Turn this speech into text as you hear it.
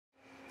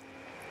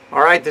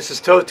Alright, this is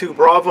Toe2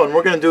 Bravo, and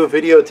we're going to do a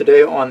video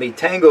today on the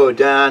Tango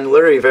Dan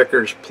Larry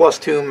Vickers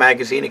 +2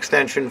 magazine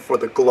extension for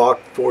the Glock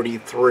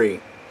 43.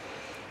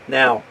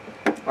 Now,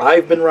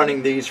 I've been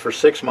running these for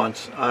 6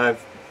 months.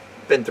 I've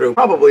been through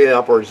probably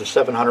upwards of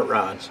 700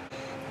 rounds.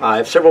 I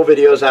have several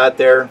videos out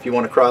there if you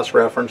want to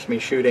cross-reference me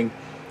shooting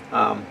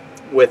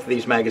with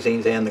these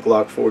magazines and the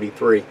Glock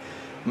 43.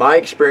 My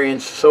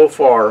experience so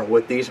far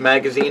with these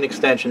magazine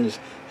extensions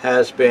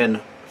has been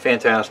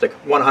fantastic.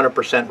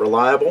 100%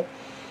 reliable,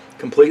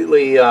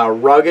 completely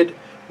rugged,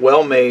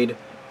 well made,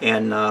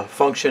 and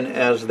function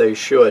as they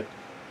should.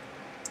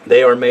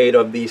 They are made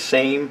of the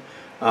same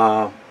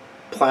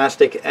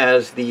plastic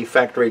as the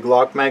factory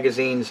Glock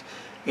magazines,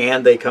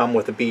 and they come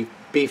with a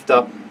beefed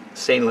up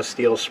stainless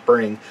steel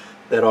spring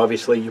that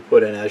obviously you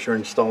put in as you're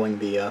installing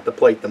the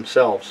plate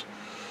themselves.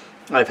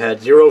 I've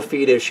had 0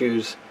 feed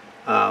issues,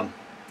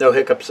 no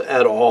hiccups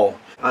at all.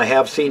 I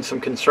have seen some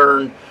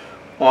concern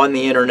on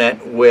the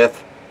internet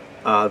with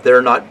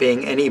there not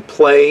being any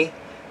play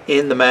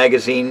in the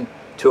magazine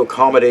to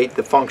accommodate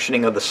the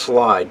functioning of the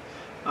slide.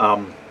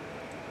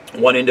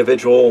 One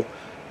individual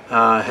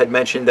had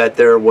mentioned that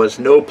there was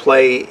no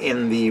play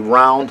in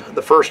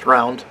the first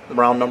round,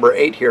 round number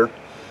 8 here,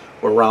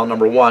 or round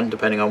number 1,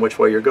 depending on which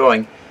way you're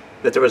going,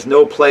 that there was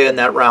no play in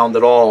that round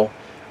at all,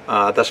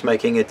 thus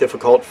making it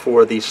difficult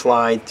for the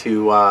slide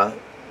to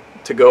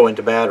go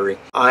into battery.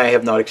 I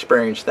have not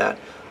experienced that.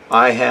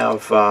 I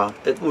have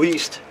at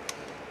least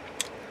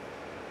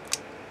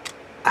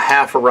a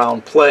half a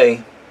round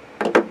play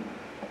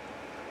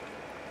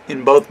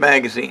in both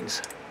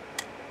magazines,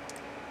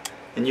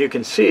 and you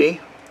can see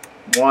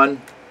 1,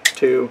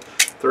 2,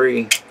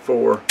 3,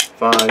 4,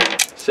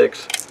 5,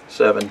 6,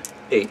 7,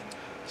 8.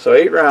 So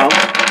 8 rounds.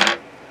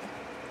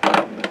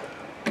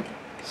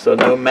 So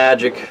no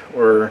magic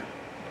or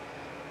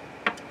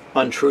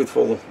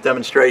untruthful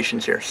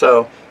demonstrations here.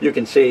 So you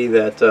can see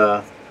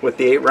that with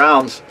the 8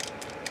 rounds,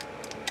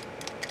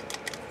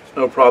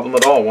 no problem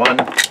at all. 1,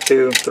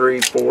 2,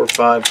 3, 4,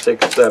 5,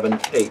 6, 7,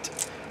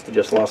 8. We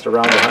just lost a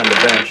round behind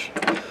the bench.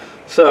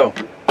 So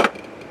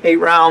 8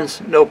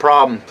 rounds, no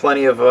problem.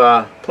 Plenty of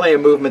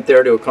movement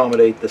there to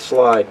accommodate the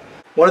slide.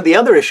 One of the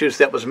other issues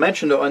that was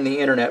mentioned on the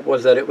internet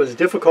was that it was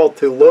difficult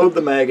to load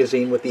the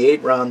magazine with the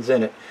 8 rounds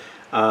in it.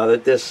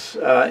 That this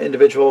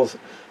individual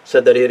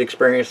said that he had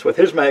experienced with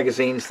his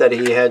magazines that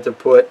he had to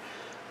put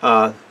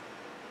an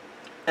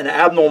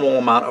abnormal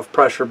amount of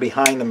pressure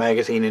behind the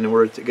magazine in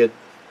order to get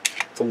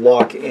to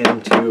lock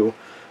into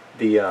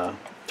the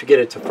to get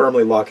it to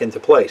firmly lock into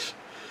place.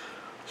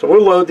 So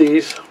we'll load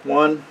these.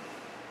 1,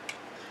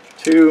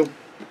 2,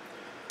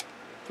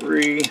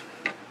 3,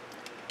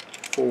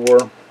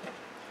 4,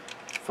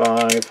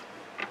 5,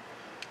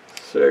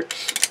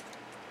 6,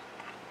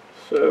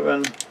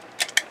 7,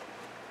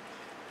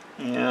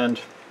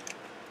 and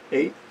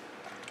 8.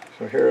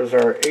 So here's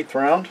our 8th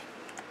round.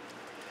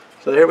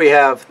 So here we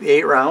have the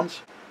 8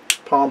 rounds.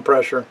 Palm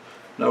pressure,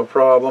 no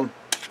problem.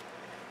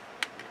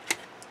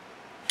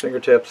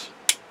 Fingertips,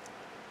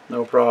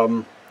 no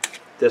problem.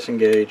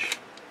 Disengage.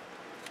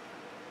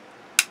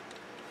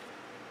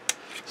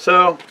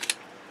 So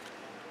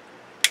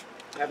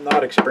I have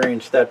not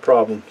experienced that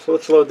problem. So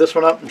let's load this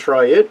one up and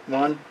try it.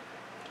 1,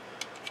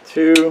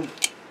 2,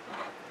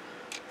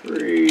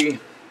 3,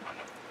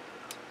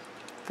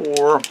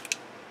 4,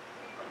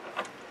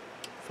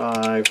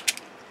 5,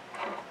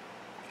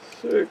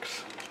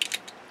 6,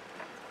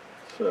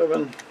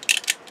 7,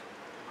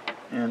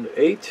 and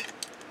 8.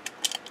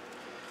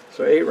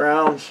 So 8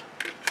 rounds.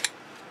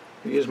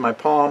 Use my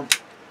palm,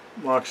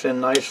 locks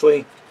in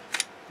nicely.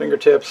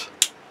 Fingertips,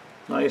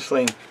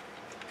 nicely.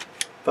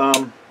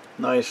 Thumb,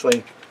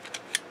 nicely.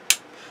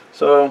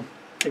 So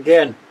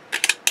again,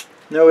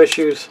 no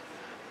issues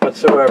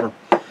whatsoever.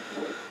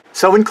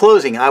 So in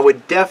closing, I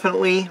would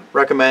definitely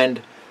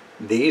recommend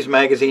these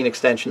magazine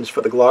extensions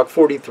for the Glock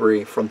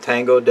 43 from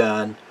Tango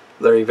Dan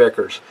Larry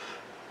Vickers.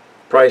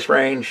 Price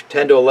range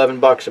 $10 to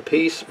 $11 a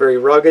piece. Very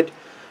rugged,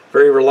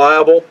 very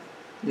reliable,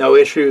 no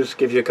issues.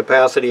 Gives you a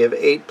capacity of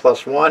 8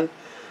 plus 1.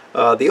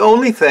 The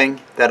only thing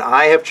that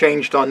I have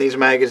changed on these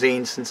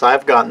magazines since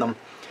I've gotten them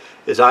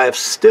is I have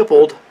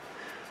stippled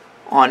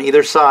on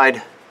either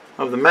side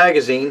of the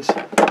magazines,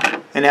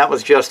 and that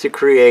was just to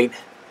create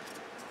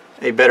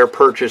a better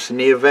purchase in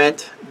the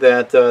event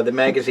that the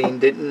magazine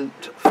didn't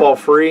fall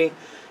free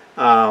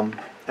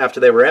after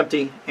they were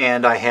empty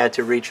and I had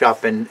to reach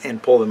up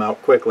and pull them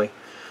out quickly.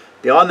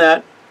 Beyond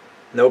that,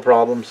 no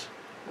problems.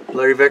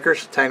 Larry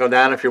Vickers, Tango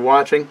Dan, if you're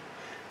watching,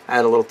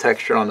 add a little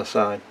texture on the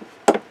side.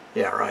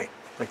 Yeah, right.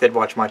 Like they'd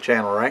watch my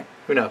channel, right?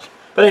 Who knows?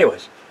 But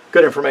anyways,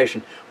 good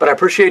information. But I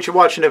appreciate you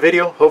watching the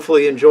video.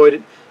 Hopefully you enjoyed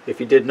it. If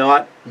you did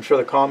not, I'm sure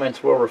the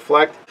comments will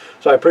reflect.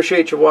 So I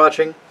appreciate you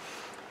watching.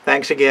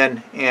 Thanks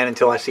again, and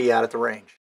until I see you out at the range.